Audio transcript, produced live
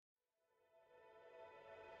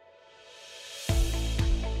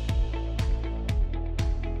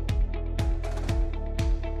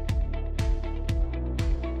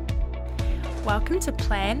Welcome to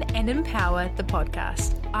Plan and Empower the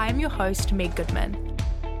podcast. I am your host, Meg Goodman.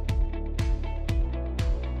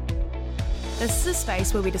 This is a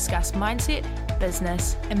space where we discuss mindset,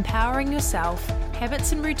 business, empowering yourself,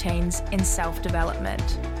 habits and routines, and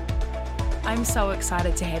self-development. I'm so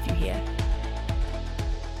excited to have you here.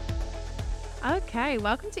 Okay,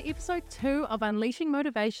 welcome to episode 2 of Unleashing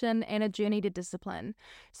Motivation and a Journey to Discipline.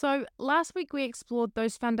 So last week we explored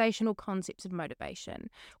those foundational concepts of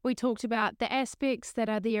motivation. We talked about the aspects that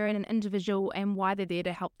are there in an individual and why they're there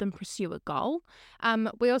to help them pursue a goal.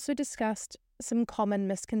 We also discussed some common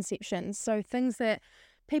misconceptions, so things that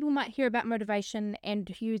people might hear about motivation and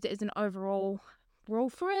use it as an overall rule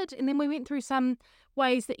for it. And then we went through some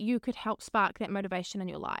ways that you could help spark that motivation in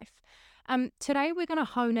your life. Today we're going to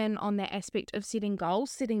hone in on that aspect of setting goals,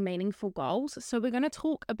 setting meaningful goals. So we're going to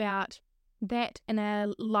talk about that in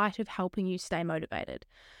a light of helping you stay motivated.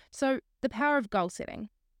 So the power of goal setting.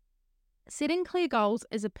 Setting clear goals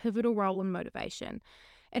is a pivotal role in motivation.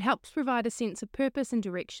 It helps provide a sense of purpose and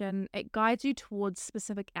direction. It guides you towards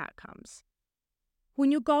specific outcomes.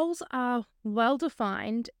 When your goals are well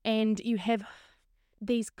defined and you have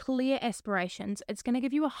these clear aspirations, it's going to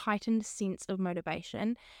give you a heightened sense of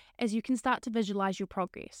motivation as you can start to visualize your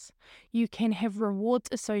progress. You can have rewards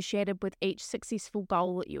associated with each successful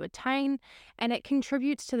goal that you attain, and it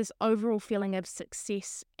contributes to this overall feeling of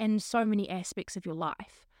success in so many aspects of your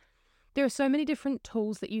life. There are so many different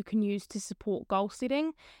tools that you can use to support goal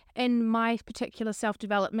setting. In my particular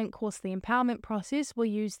self-development course, The Empowerment Process, we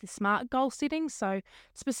use the SMART goal setting, so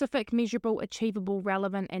specific, measurable, achievable,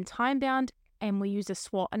 relevant, and time-bound. And we use a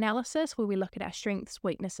SWOT analysis where we look at our strengths,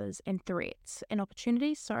 weaknesses, and threats and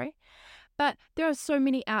opportunities, But there are so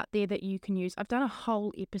many out there that you can use. I've done a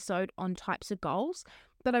whole episode on types of goals,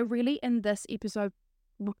 but I really, in this episode,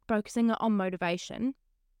 focusing on motivation,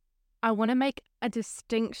 I want to make a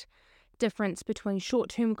distinct difference between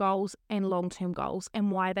short-term goals and long-term goals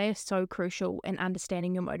and why they are so crucial in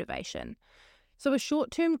understanding your motivation. So a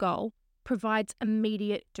short-term goal provides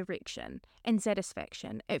immediate direction and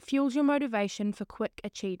satisfaction. It fuels your motivation for quick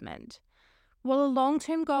achievement. While a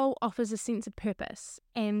long-term goal offers a sense of purpose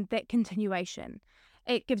and that continuation,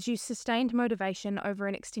 it gives you sustained motivation over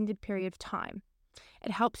an extended period of time.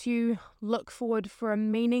 It helps you look forward for a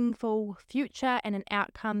meaningful future and an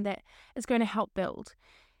outcome that is going to help build.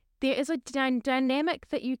 There is a dynamic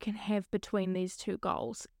that you can have between these two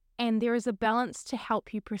goals, and there is a balance to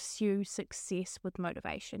help you pursue success with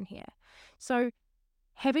motivation here. So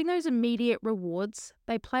having those immediate rewards,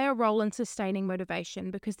 they play a role in sustaining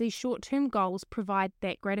motivation because these short-term goals provide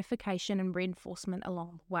that gratification and reinforcement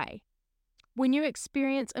along the way. When you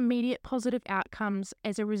experience immediate positive outcomes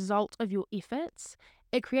as a result of your efforts,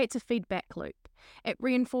 it creates a feedback loop. It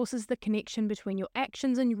reinforces the connection between your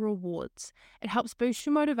actions and your rewards. It helps boost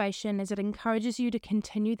your motivation as it encourages you to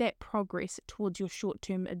continue that progress towards your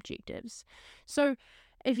short-term objectives. So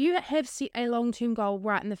if you have set a long-term goal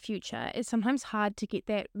right in the future, it's sometimes hard to get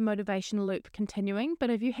that motivation loop continuing, but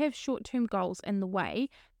if you have short-term goals in the way,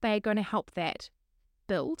 they are going to help that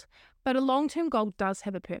build. But a long-term goal does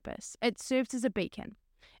have a purpose. It serves as a beacon.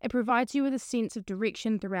 It provides you with a sense of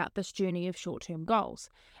direction throughout this journey of short-term goals.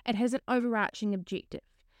 It has an overarching objective,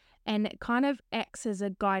 and it kind of acts as a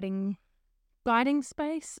guiding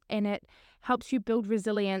space, and it helps you build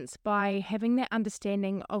resilience by having that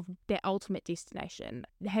understanding of that ultimate destination,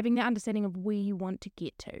 having that understanding of where you want to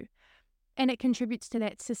get to. And it contributes to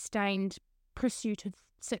that sustained pursuit of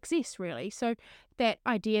success, really. So that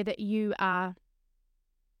idea that you are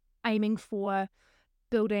aiming for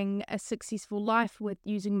building a successful life with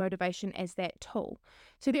using motivation as that tool.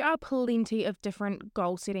 So there are plenty of different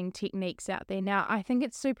goal setting techniques out there. Now, I think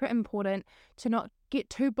it's super important to not get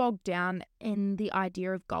too bogged down in the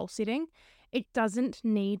idea of goal setting. It doesn't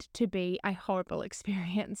need to be a horrible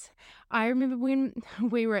experience. I remember when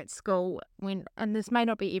we were at school, and this may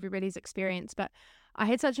not be everybody's experience, but I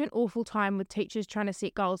had such an awful time with teachers trying to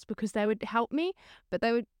set goals because they would help me, but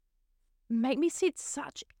they would make me set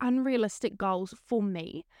such unrealistic goals for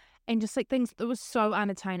me and just like things that were so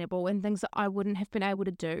unattainable and things that I wouldn't have been able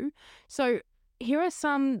to do. So here are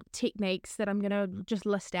some techniques that I'm going to just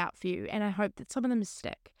list out for you, and I hope that some of them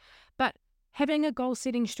stick. But having a goal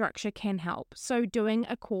setting structure can help. So doing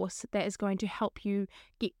a course that is going to help you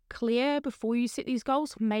get clear before you set these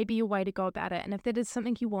goals may be a way to go about it. And if that is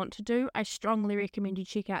something you want to do, I strongly recommend you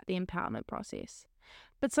check out the Empowerment Process.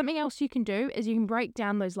 But something else you can do is you can break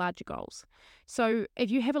down those larger goals. So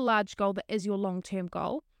if you have a large goal that is your long-term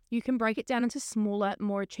goal, you can break it down into smaller,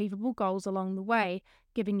 more achievable goals along the way,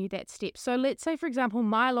 giving you that step. So let's say, for example,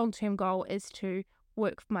 my long-term goal is to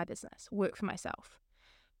work for my business, work for myself.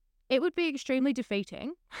 It would be extremely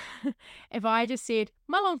defeating if I just said,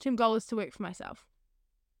 my long-term goal is to work for myself,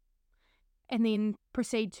 and then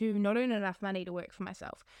proceed to not earn enough money to work for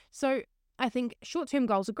myself. So I think short-term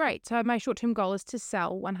goals are great. So my short-term goal is to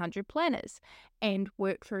sell 100 planners and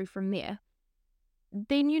work through from there.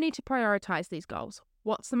 Then you need to prioritize these goals.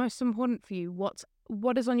 What's the most important for you?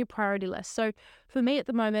 What is on your priority list? So for me at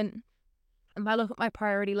the moment, if I look at my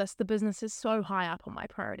priority list, the business is so high up on my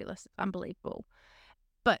priority list. It's unbelievable.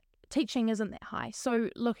 But teaching isn't that high. So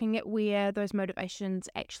looking at where those motivations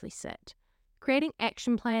actually sit. Creating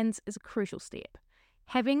action plans is a crucial step.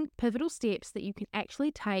 Having pivotal steps that you can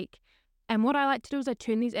actually take. And what I like to do is I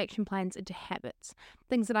turn these action plans into habits,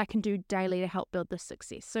 things that I can do daily to help build this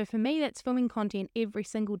success. So for me, that's filming content every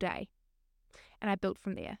single day. And I built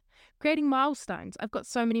from there. Creating milestones. I've got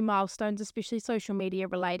so many milestones, especially social media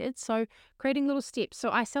related. So creating little steps. So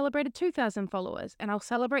I celebrated 2,000 followers and I'll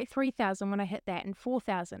celebrate 3,000 when I hit that and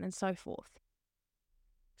 4,000 and so forth.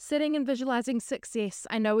 Sitting and visualizing success.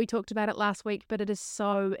 I know we talked about it last week, but it is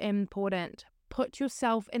so important. Put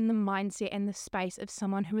yourself in the mindset and the space of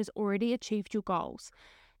someone who has already achieved your goals.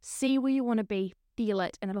 See where you want to be, feel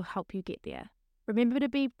it, and it'll help you get there. Remember to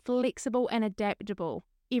be flexible and adaptable.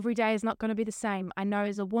 Every day is not going to be the same. I know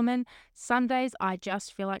as a woman, some days I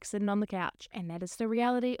just feel like sitting on the couch, and that is the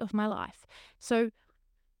reality of my life. So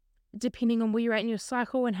depending on where you're at in your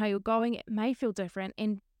cycle and how you're going, it may feel different,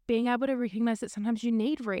 and being able to recognize that sometimes you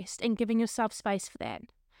need rest and giving yourself space for that.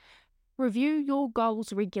 Review your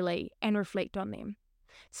goals regularly and reflect on them.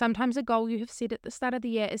 Sometimes a goal you have set at the start of the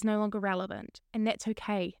year is no longer relevant, and that's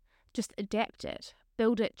okay. Just adapt it,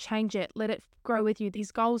 build it, change it, let it grow with you.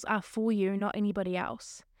 These goals are for you, not anybody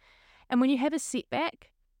else. And when you have a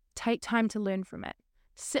setback, take time to learn from it.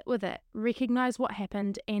 Sit with it, recognize what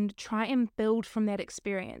happened, and try and build from that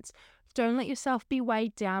experience. Don't let yourself be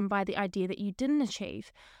weighed down by the idea that you didn't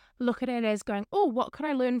achieve. Look at it as going, oh, what could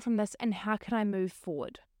I learn from this and how can I move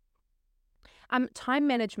forward? Time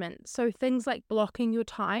management. So things like blocking your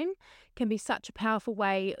time can be such a powerful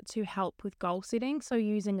way to help with goal setting. So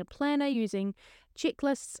using a planner, using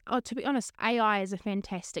checklists. Oh, to be honest, AI is a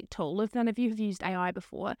fantastic tool. If none of you have used AI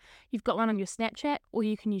before, you've got one on your Snapchat or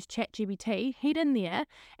you can use ChatGPT, head in there.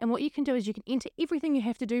 And what you can do is you can enter everything you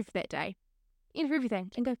have to do for that day. Enter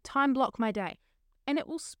everything and go time block my day. And it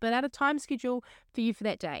will spit out a time schedule for you for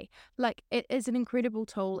that day. Like, it is an incredible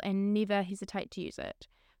tool and never hesitate to use it.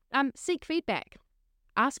 Seek feedback.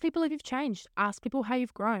 Ask people if you've changed. Ask people how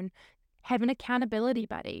you've grown. Have an accountability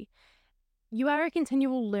buddy. You are a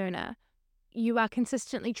continual learner. You are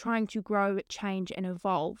consistently trying to grow, change, and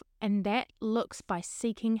evolve. And that looks by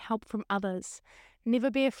seeking help from others.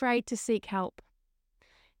 Never be afraid to seek help.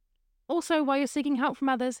 Also, while you're seeking help from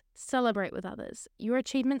others, celebrate with others. Your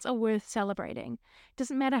achievements are worth celebrating. It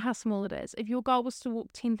doesn't matter how small it is. If your goal was to walk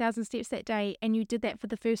 10,000 steps that day and you did that for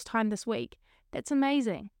the first time this week, that's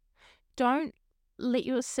amazing. Don't let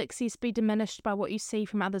your success be diminished by what you see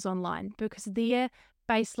from others online, because their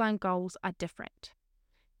baseline goals are different.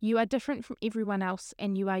 You are different from everyone else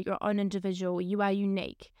and you are your own individual. You are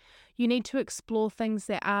unique. You need to explore things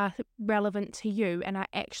that are relevant to you and are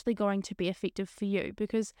actually going to be effective for you,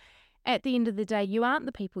 because at the end of the day, you aren't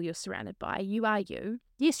the people you're surrounded by. You are you.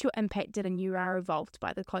 Yes, you're impacted and you are evolved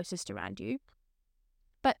by the closest around you,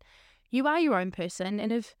 but you are your own person.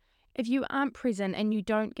 And if you aren't present and you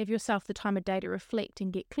don't give yourself the time of day to reflect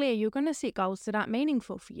and get clear, you're going to set goals that aren't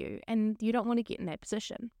meaningful for you, and you don't want to get in that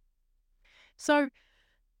position. So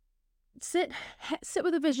sit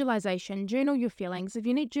with a visualization, journal your feelings. If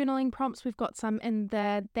you need journaling prompts, we've got some in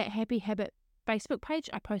the That Happy Habit Facebook page.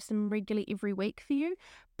 I post them regularly every week for you,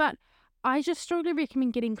 but I just strongly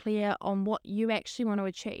recommend getting clear on what you actually want to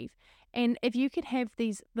achieve. And if you could have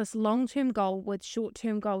this long-term goal with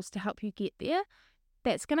short-term goals to help you get there,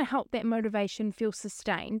 that's going to help that motivation feel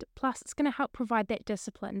sustained. Plus, it's going to help provide that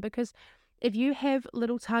discipline, because if you have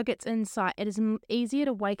little targets in sight, it is easier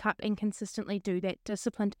to wake up and consistently do that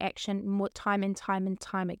disciplined action more time and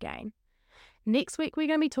time again. Next week, we're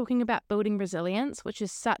going to be talking about building resilience, which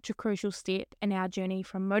is such a crucial step in our journey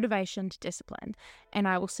from motivation to discipline. And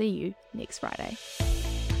I will see you next Friday.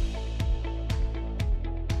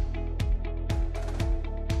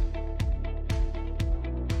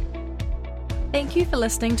 Thank you for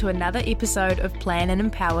listening to another episode of Plan and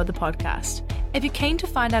Empower the podcast. If you're keen to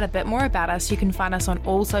find out a bit more about us, you can find us on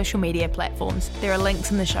all social media platforms. There are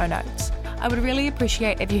links in the show notes. I would really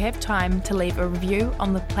appreciate if you have time to leave a review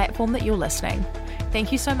on the platform that you're listening.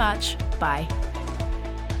 Thank you so much. Bye.